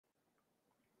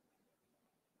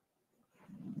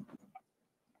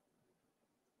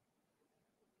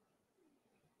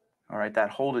All right, that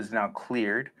hold is now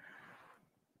cleared.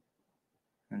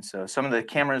 And so some of the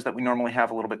cameras that we normally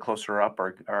have a little bit closer up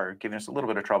are giving us a little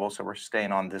bit of trouble, so we're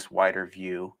staying on this wider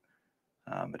view.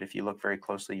 But if you look very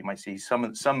closely, you might see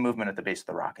some movement at the base of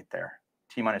the rocket there.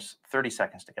 T-minus 30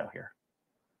 seconds to go here.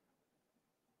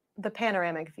 The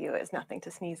panoramic view is nothing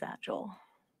to sneeze at, Joel.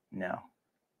 No,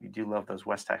 we do love those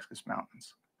West Texas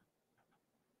mountains.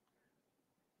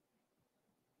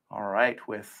 All right,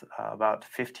 with about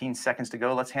 15 seconds to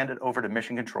go, let's hand it over to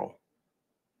Mission Control.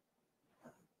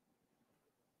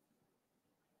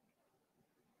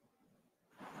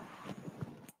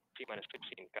 T-minus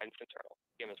 15, guidance internal.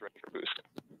 TM is ready for boost.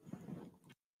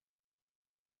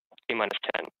 T-minus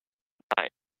 10, 9,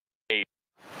 8,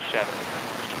 7,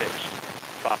 6,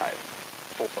 5,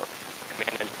 4,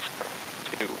 command engine start,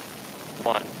 2,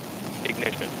 1,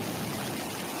 ignition.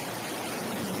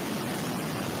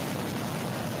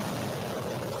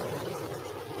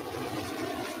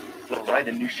 All right,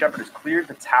 the new Shepard has cleared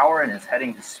the tower and is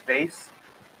heading to space.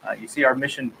 You see our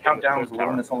mission countdown is a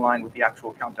little misaligned with the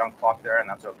actual countdown clock there, and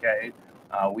that's okay.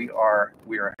 We are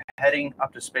heading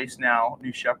up to space now.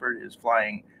 New Shepard is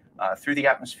flying through the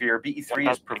atmosphere.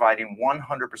 BE-3 is providing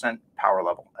 100% power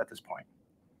level at this point.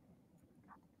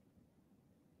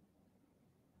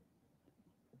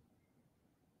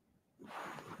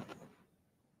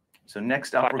 So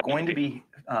next up, we're going to be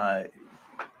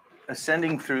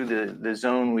ascending through the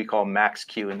zone we call max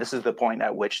Q, and this is the point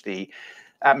at which the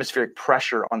atmospheric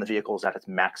pressure on the vehicle is at its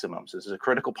maximum. So this is a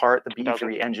critical part. The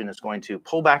BE-3 engine is going to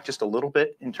pull back just a little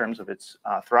bit in terms of its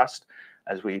thrust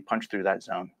as we punch through that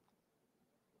zone.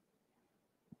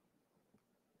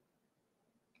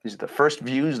 These are the first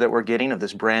views that we're getting of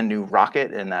this brand new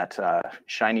rocket in that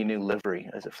shiny new livery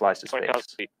as it flies to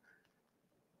space.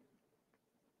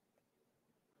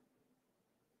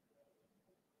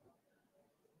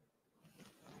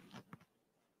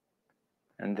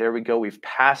 And there we go. We've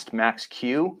passed max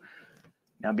Q.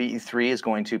 Now BE-3 is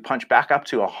going to punch back up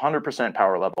to 100%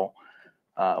 power level,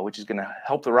 which is going to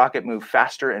help the rocket move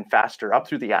faster and faster up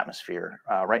through the atmosphere.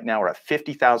 Right now we're at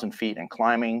 50,000 feet and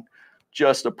climbing,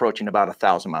 just approaching about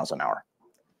 1,000 miles an hour.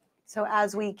 So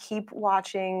as we keep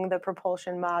watching the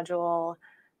propulsion module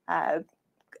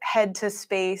head to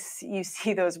space, you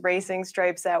see those racing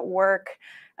stripes at work.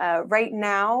 Right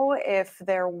now, if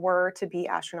there were to be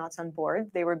astronauts on board,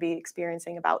 they would be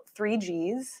experiencing about 3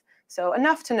 Gs. So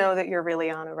enough to know that you're really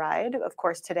on a ride. Of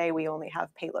course, today we only have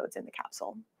payloads in the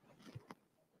capsule.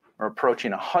 We're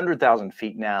approaching 100,000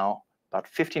 feet now, about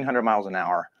 1,500 miles an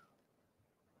hour.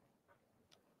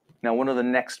 Now, one of the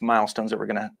next milestones that we're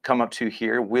going to come up to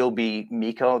here will be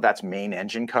MECO. That's main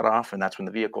engine cutoff, and that's when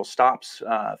the vehicle stops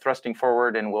thrusting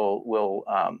forward and will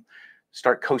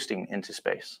start coasting into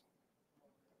space.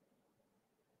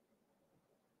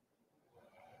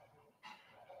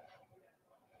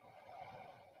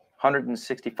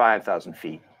 $165,000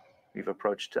 feet. We've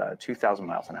approached 2,000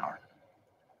 miles an hour.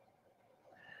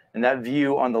 And that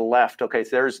view on the left, okay,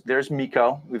 so there's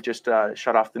MECO. We've just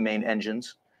shut off the main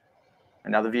engines.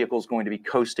 And now the vehicle is going to be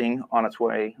coasting on its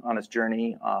way, on its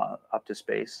journey up to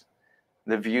space.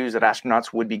 The views that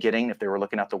astronauts would be getting if they were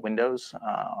looking out the windows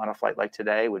on a flight like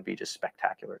today would be just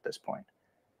spectacular at this point.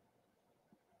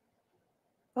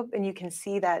 Oh, and you can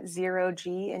see that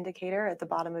 0G indicator at the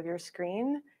bottom of your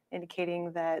screen,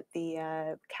 indicating that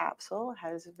the capsule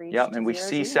has reached 0G. And we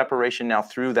see separation now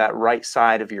through that right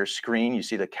side of your screen. You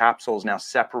see the capsule is now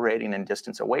separating in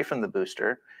distance away from the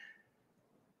booster.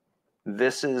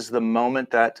 This is the moment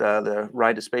that the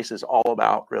ride to space is all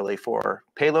about, really, for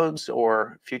payloads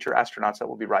or future astronauts that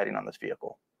will be riding on this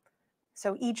vehicle.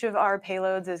 So each of our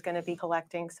payloads is going to be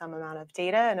collecting some amount of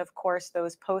data. And of course,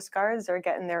 those postcards are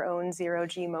getting their own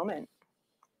 0G moment.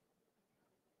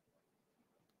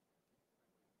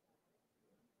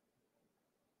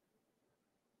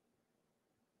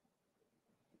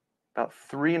 About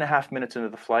 3.5 minutes into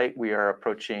the flight, we are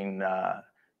approaching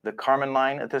the Kármán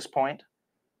line at this point.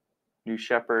 New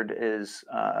Shepard is,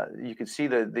 you can see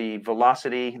the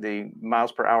velocity, the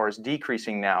miles per hour is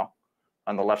decreasing now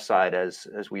on the left side as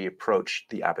we approach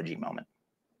the apogee moment.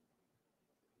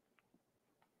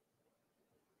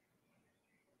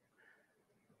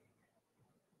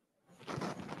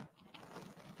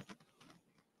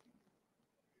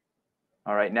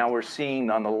 All right, now we're seeing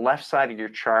on the left side of your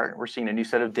chart, we're seeing a new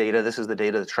set of data. This is the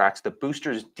data that tracks the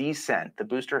booster's descent. The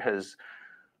booster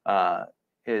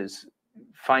is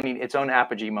finding its own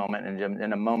apogee moment, and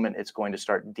in a moment it's going to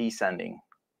start descending.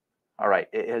 All right,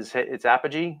 it has hit its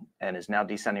apogee and is now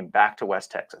descending back to West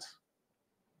Texas.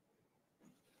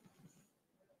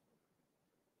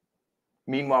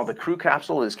 Meanwhile, the crew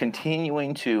capsule is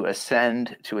continuing to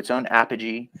ascend to its own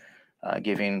apogee.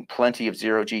 giving plenty of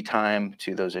zero-G time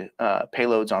to those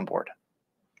payloads on board.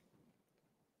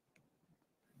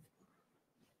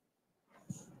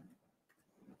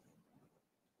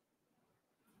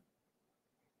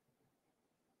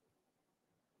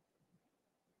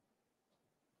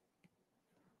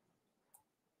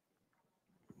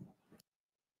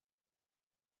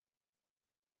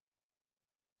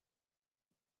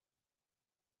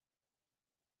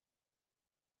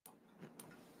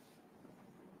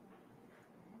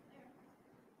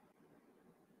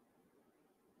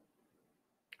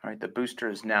 All right, the booster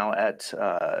is now at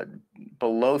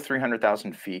below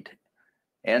 300,000 feet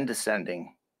and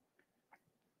descending.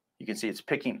 You can see it's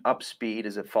picking up speed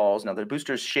as it falls. Now, the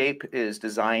booster's shape is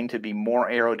designed to be more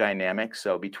aerodynamic,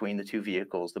 so between the two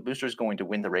vehicles, the booster is going to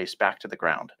win the race back to the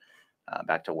ground,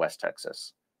 back to West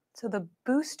Texas. So the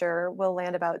booster will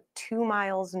land about 2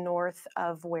 miles north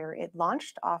of where it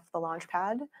launched off the launch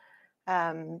pad.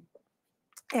 And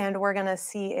we're going to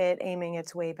see it aiming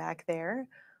its way back there.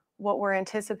 What we're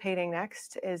anticipating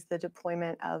next is the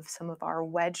deployment of some of our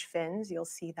wedge fins. You'll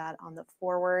see that on the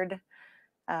forward.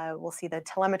 We'll see the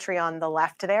telemetry on the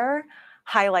left there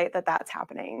highlight that that's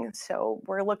happening. So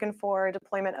we're looking for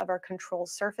deployment of our control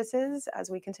surfaces as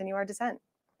we continue our descent.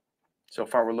 So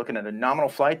far, we're looking at a nominal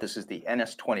flight. This is the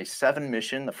NS-27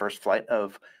 mission, the first flight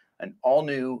of an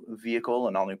all-new vehicle,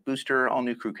 an all-new booster,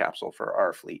 all-new crew capsule for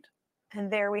our fleet. And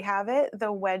there we have it.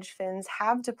 The wedge fins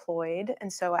have deployed.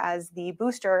 And so as the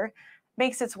booster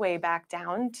makes its way back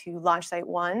down to launch site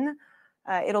 1,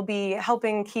 it'll be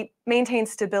helping maintain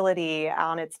stability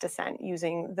on its descent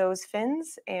using those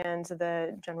fins and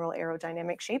the general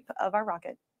aerodynamic shape of our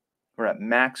rocket. We're at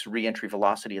max re-entry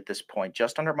velocity at this point,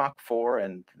 just under Mach 4,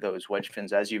 and those wedge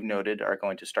fins, as you've noted, are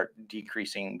going to start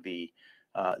decreasing the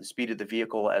speed of the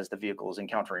vehicle as the vehicle is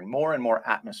encountering more and more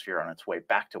atmosphere on its way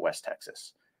back to West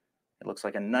Texas. It looks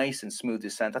like a nice and smooth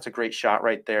descent. That's a great shot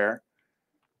right there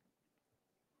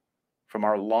from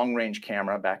our long-range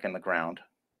camera back in the ground.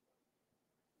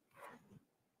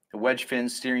 The wedge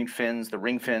fins, steering fins, the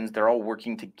ring fins, they're all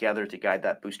working together to guide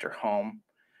that booster home.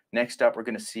 Next up, we're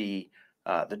going to see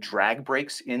the drag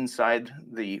brakes inside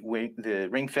the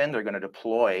ring fin. They're going to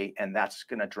deploy, and that's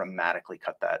going to dramatically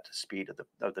cut that speed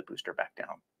of the booster back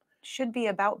down. Should be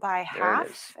about by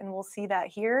half, and we'll see that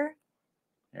here.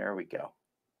 There we go.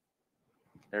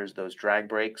 There's those drag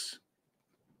brakes.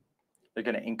 They're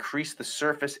going to increase the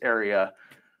surface area,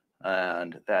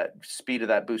 and that speed of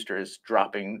that booster is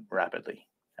dropping rapidly,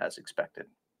 as expected.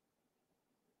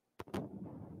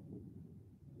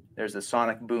 There's the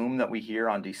sonic boom that we hear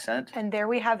on descent. And there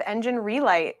we have engine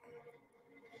relight.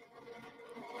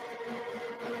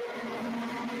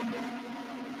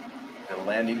 The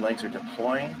landing legs are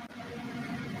deploying.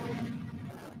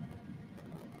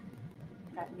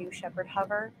 That new Shepard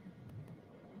hover.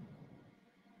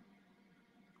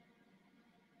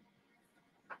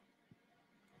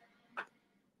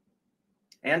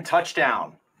 And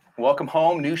touchdown. Welcome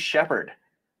home, New Shepard.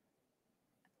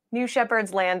 New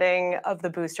Shepard's landing of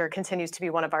the booster continues to be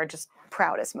one of our just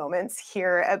proudest moments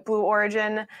here at Blue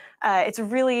Origin. It's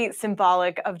really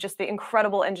symbolic of just the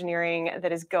incredible engineering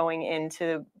that is going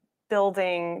into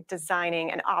building,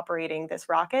 designing, and operating this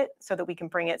rocket so that we can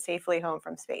bring it safely home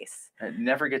from space. It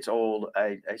never gets old.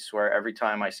 I swear, every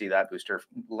time I see that booster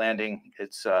landing,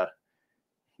 it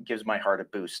gives my heart a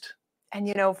boost. And,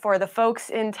 you know, for the folks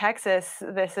in Texas,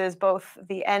 this is both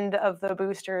the end of the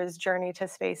booster's journey to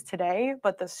space today,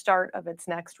 but the start of its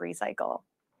next recycle.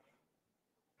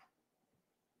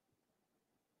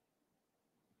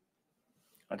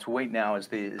 Let's wait now as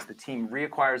the team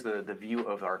reacquires the view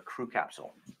of our crew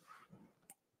capsule.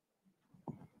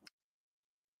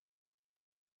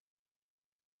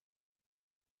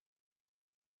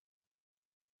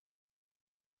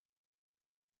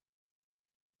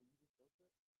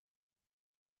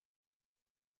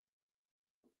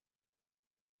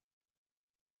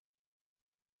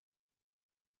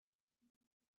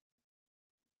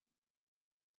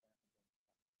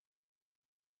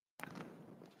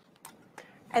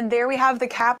 And there we have the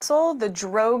capsule. The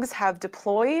drogues have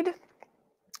deployed.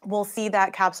 We'll see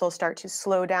that capsule start to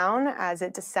slow down as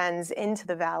it descends into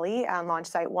the valley on launch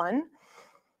site 1.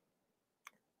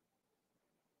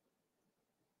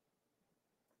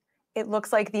 It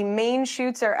looks like the main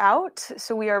chutes are out.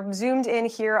 So we are zoomed in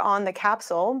here on the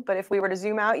capsule, but if we were to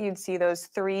zoom out, you'd see those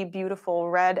 3 beautiful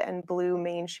red and blue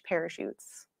main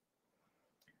parachutes.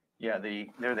 Yeah,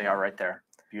 there they are right there.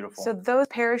 Beautiful. So those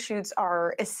parachutes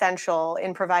are essential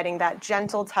in providing that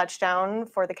gentle touchdown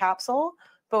for the capsule,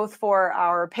 both for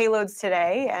our payloads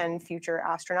today and future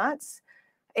astronauts.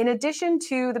 In addition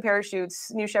to the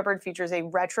parachutes, New Shepard features a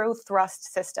retro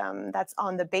thrust system that's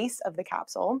on the base of the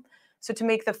capsule. So to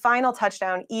make the final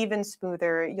touchdown even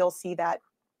smoother, you'll see that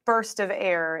burst of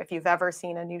air. If you've ever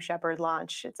seen a New Shepard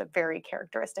launch, it's a very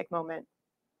characteristic moment.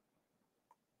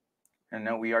 And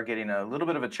now we are getting a little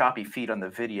bit of a choppy feed on the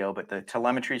video, but the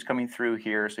telemetry is coming through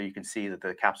here, so you can see that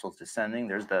the capsule is descending.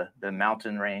 There's the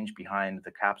mountain range behind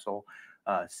the capsule.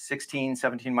 16,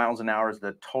 17 miles an hour is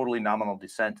the totally nominal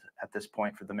descent at this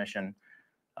point for the mission.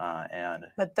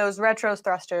 But those retro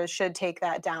thrusters should take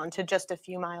that down to just a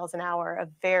few miles an hour, a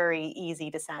very easy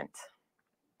descent.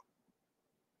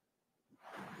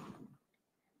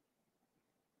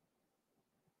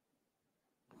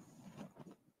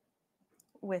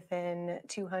 Within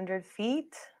 200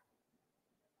 feet.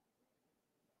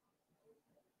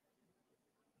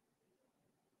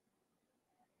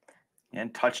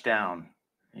 And touchdown.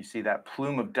 You see that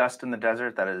plume of dust in the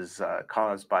desert that is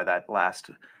caused by that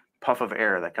last puff of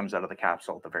air that comes out of the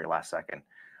capsule at the very last second.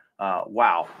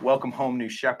 Wow. Welcome home, New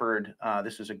Shepard.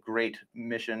 This was a great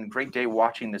mission, great day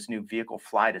watching this new vehicle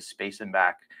fly to space and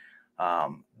back.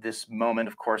 This moment,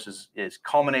 of course, is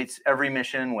culminates every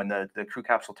mission when the crew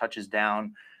capsule touches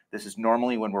down. This is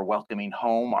normally when we're welcoming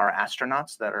home our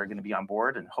astronauts that are going to be on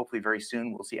board, and hopefully very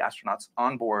soon we'll see astronauts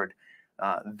on board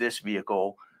this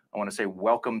vehicle. I want to say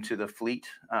welcome to the fleet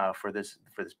for this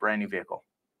brand new vehicle.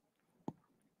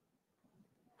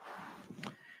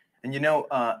 And you know,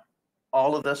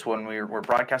 all of this, when we're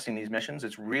broadcasting these missions,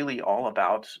 it's really all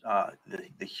about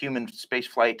the human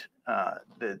spaceflight,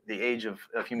 the age of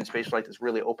human spaceflight is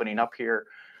really opening up here.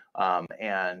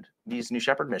 And these New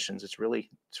Shepard missions, it's really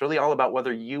all about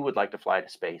whether you would like to fly to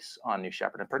space on New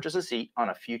Shepard and purchase a seat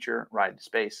on a future ride to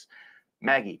space.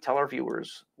 Maggie, tell our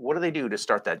viewers, what do they do to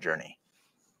start that journey?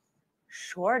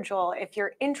 Sure, Joel. If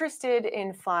you're interested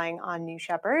in flying on New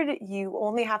Shepard, you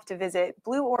only have to visit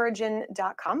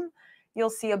blueorigin.com. You'll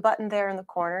see a button there in the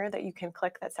corner that you can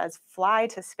click that says Fly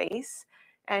to Space,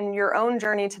 and your own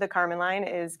journey to the Kármán line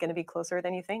is going to be closer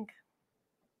than you think.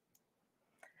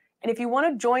 And if you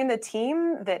want to join the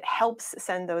team that helps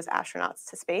send those astronauts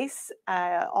to space,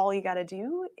 all you got to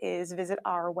do is visit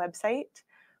our website.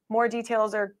 More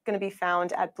details are going to be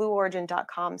found at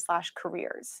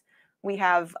blueorigin.com/careers. We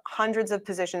have hundreds of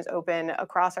positions open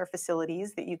across our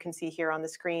facilities that you can see here on the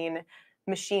screen.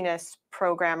 Machinists,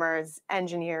 programmers,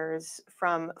 engineers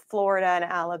from Florida and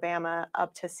Alabama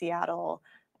up to Seattle.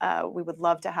 We would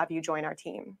love to have you join our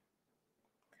team.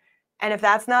 And if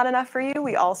that's not enough for you,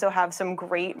 we also have some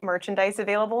great merchandise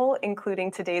available, including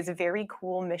today's very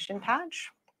cool mission patch.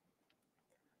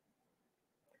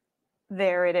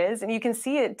 There it is. And you can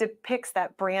see it depicts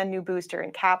that brand new booster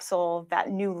and capsule, that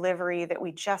new livery that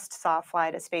we just saw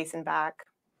fly to space and back.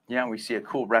 Yeah, we see a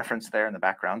cool reference there in the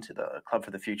background to the Club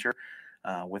for the Future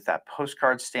with that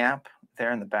postcard stamp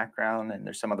there in the background. And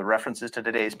there's some other references to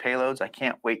today's payloads. I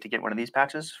can't wait to get one of these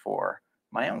patches for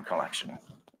my own collection.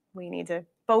 We need to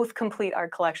both complete our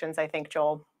collections, I think,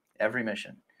 Joel. Every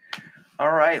mission.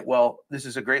 All right. Well, this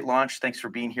is a great launch. Thanks for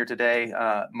being here today.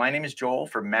 My name is Joel.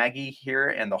 For Maggie here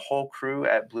and the whole crew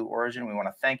at Blue Origin, we want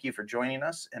to thank you for joining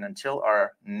us. And until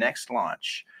our next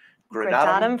launch,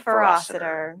 Gradatum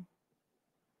ferociter.